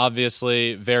Glasnow,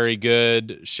 obviously very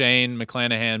good. Shane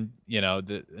McClanahan,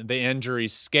 the injury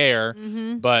scare,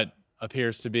 but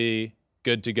appears to be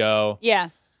good to go. Yeah.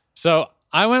 So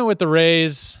I went with the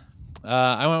Rays.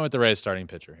 Starting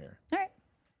pitcher here. All right.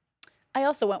 I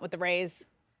also went with the Rays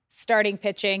starting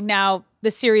pitching. Now,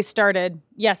 the series started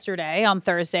yesterday on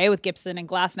Thursday with Gibson and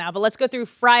Glasnow, but let's go through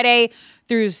Friday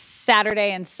through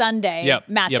Saturday and Sunday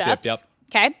matchups. Yep.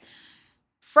 Okay.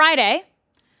 Friday,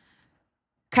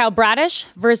 Kyle Bradish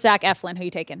versus Zach Eflin. Who are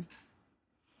you taking?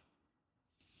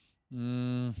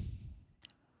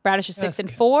 Bradish is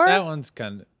 6-4. That one's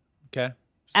kind of okay.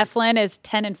 Eflin is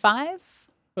 10-5.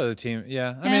 For the team,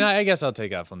 yeah. I mean, I guess I'll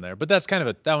take Eflin there, but that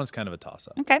one's kind of a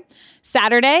toss-up. Okay.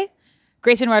 Saturday,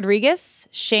 Grayson Rodriguez,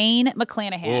 Shane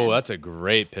McClanahan. Oh, that's a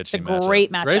great pitching matchup. It's a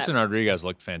great matchup. Grayson Rodriguez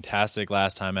looked fantastic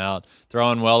last time out,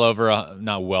 throwing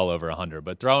not well over 100,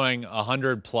 but throwing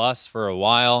 100 plus for a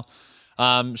while.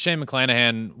 Shane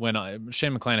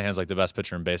McClanahan's like the best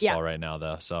pitcher in baseball right now,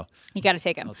 though. So you got to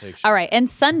take him. I'll take Shane. All right, and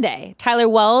Sunday, Tyler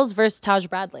Wells versus Taj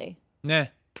Bradley. Nah.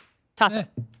 Toss it.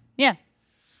 Yeah.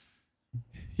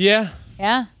 Yeah.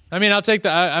 Yeah. I mean, I'm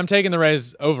taking the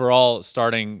Rays overall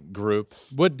starting group.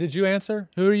 What did you answer?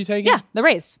 Who are you taking? Yeah, the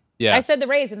Rays. Yeah. I said the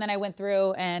Rays, and then I went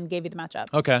through and gave you the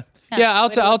matchups. Okay. Yeah,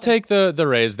 I'll take the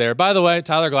Rays there. By the way,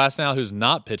 Tyler Glasnow, who's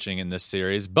not pitching in this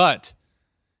series, but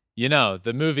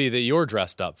the movie that you're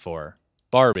dressed up for,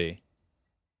 Barbie,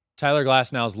 Tyler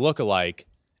Glasnow's lookalike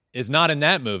is not in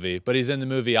that movie, but he's in the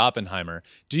movie Oppenheimer.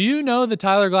 Do you know the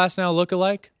Tyler Glasnow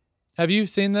lookalike? Have you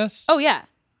seen this? Oh, yeah.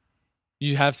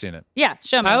 You have seen it? Yeah,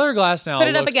 show me. Tyler Glasnow Put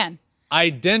it up looks again.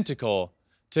 Identical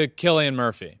to Cillian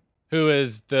Murphy, who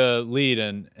is the lead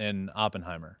in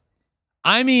Oppenheimer.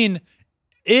 I mean,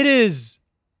 it's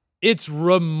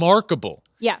remarkable.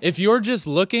 Yeah. If you're just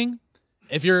looking,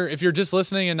 if you're just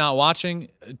listening and not watching,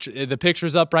 the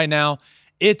picture's up right now.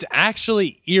 It's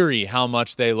actually eerie how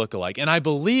much they look alike. And I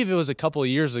believe it was a couple of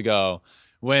years ago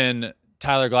when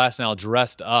Tyler Glasnow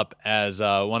dressed up as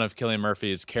one of Cillian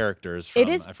Murphy's characters from,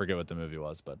 I forget what the movie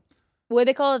was, but. What are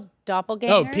they called? Doppelgangers?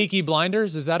 Oh, Peaky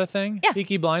Blinders? Is that a thing? Yeah.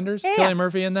 Peaky Blinders? Yeah, Cillian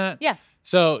Murphy in that? Yeah.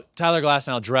 So Tyler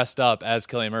Glasnow dressed up as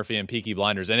Cillian Murphy in Peaky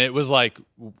Blinders. And it was like,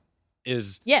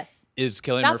 is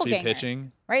Cillian Murphy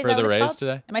pitching right? for the Rays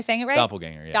today? Am I saying it right?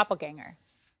 Doppelganger, yeah. Doppelganger.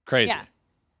 Crazy. Yeah.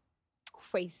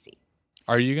 Crazy.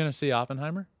 Are you going to see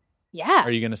Oppenheimer? Yeah.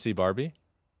 Are you going to see Barbie?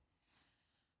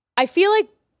 I feel like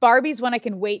Barbie's one I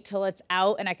can wait till it's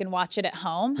out and I can watch it at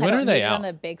home. When are they out? On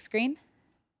the big screen.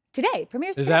 Today.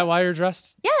 Premieres today. Is that why you're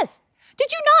dressed? Yes. Did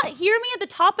you not hear me at the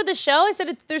top of the show? I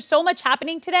said there's so much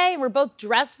happening today and we're both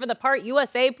dressed for the part.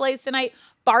 USA plays tonight.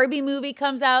 Barbie movie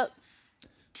comes out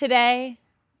today.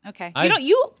 Okay.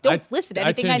 You don't listen to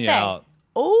anything I say. Out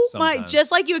oh sometimes. My,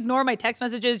 just like you ignore my text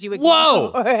messages, you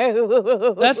ignore.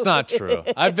 Whoa! That's not true.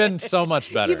 I've been so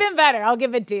much better. You've been better. I'll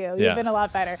give it to you. You've been a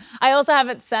lot better. I also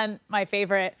haven't sent my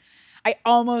favorite. I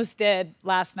almost did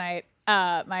last night. You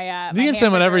can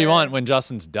send whatever you want when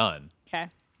Justin's done. Okay.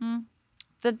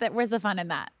 Where's the fun in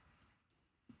that?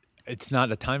 It's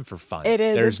not a time for fun. It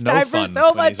is. There's it's no time fun for so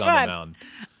when much he's on fun. the mound.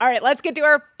 All right, let's get to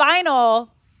our final.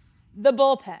 The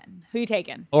bullpen. Who you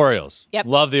taking? Orioles. Yep.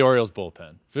 Love the Orioles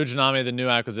bullpen. Fujinami, the new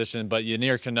acquisition, but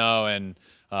Ynier Cano and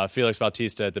Felix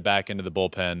Bautista at the back end of the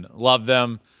bullpen. Love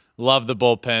them. Love the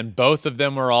bullpen. Both of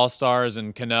them were all-stars,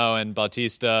 and Cano and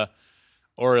Bautista.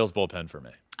 Orioles bullpen for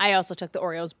me. I also took the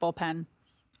Orioles bullpen.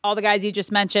 All the guys you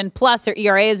just mentioned, plus their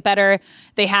ERA is better.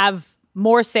 They have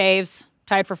more saves,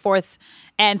 tied for fourth,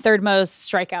 and third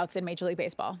most strikeouts in Major League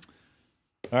Baseball.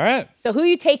 All right. So who are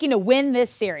you taking to win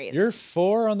this series? You're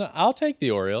 4 on the... I'll take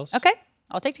the Orioles. Okay.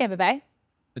 I'll take Tampa Bay.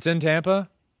 It's in Tampa.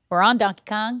 We're on Donkey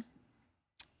Kong.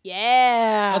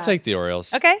 Yeah. I'll take the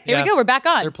Orioles. Okay. Here we go. We're back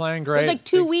on. They're playing great. It was like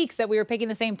 2 weeks that we were picking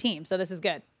the same team, so this is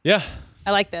good. Yeah.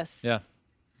 I like this. Yeah.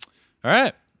 All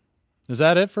right. Is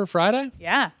that it for Friday?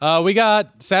 Yeah. We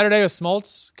got Saturday with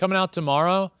Smoltz coming out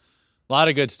tomorrow. A lot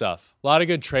of good stuff. A lot of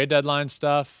good trade deadline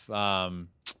stuff.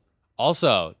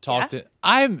 Also,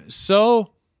 I'm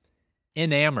so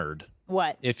enamored,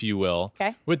 if you will,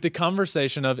 with the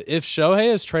conversation of if Shohei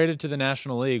is traded to the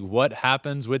National League, what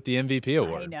happens with the MVP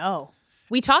award? I know.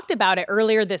 We talked about it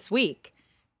earlier this week,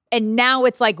 and now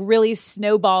it's like really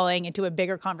snowballing into a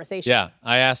bigger conversation. Yeah,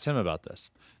 I asked him about this.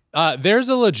 There's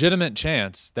a legitimate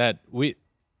chance that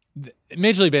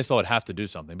Major League Baseball would have to do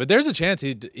something, but there's a chance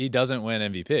he doesn't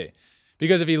win MVP.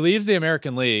 Because if he leaves the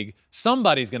American League,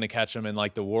 somebody's going to catch him in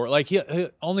like the war. Like he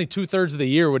only 2/3 of the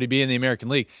year would he be in the American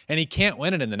League, and he can't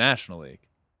win it in the National League.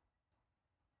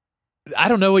 I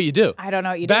don't know what you do. I don't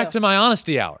know what you do. Back to my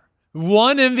honesty hour.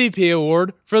 One MVP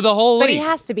award for the whole league. But he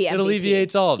has to be MVP. It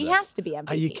alleviates all of this. He has to be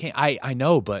MVP. You can't. I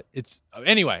know, but it's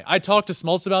anyway. I talked to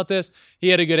Smoltz about this. He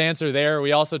had a good answer there.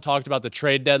 We also talked about the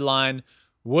trade deadline.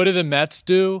 What do the Mets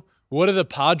do? What do the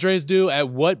Padres do? At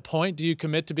what point do you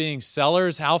commit to being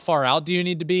sellers? How far out do you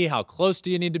need to be? How close do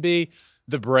you need to be?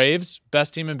 The Braves,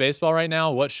 best team in baseball right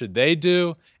now. What should they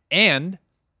do? And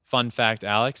fun fact,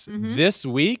 Alex, this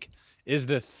week is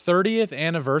the 30th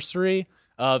anniversary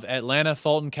of Atlanta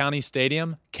Fulton County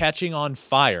Stadium catching on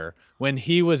fire when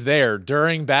he was there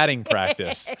during batting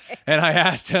practice. And I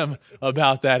asked him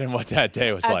about that and what that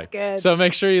day was like. Good. So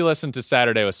make sure you listen to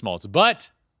Saturday with Smoltz. But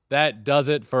that does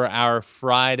it for our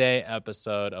Friday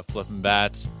episode of Flippin'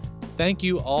 Bats. Thank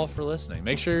you all for listening.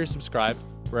 Make sure you're subscribed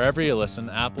wherever you listen,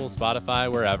 Apple, Spotify,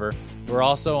 wherever. We're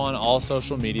also on all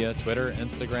social media, Twitter,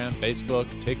 Instagram, Facebook,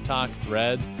 TikTok,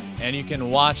 Threads, and you can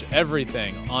watch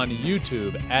everything on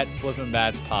YouTube at Flippin'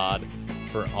 Bats Pod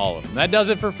for all of them. That does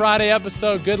it for Friday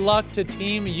episode. Good luck to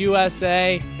Team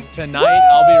USA tonight. Woo!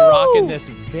 I'll be rocking this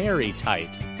very tight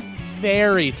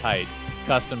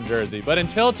custom jersey. But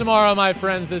until tomorrow, my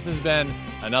friends, this has been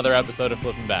another episode of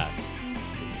Flippin' Bats.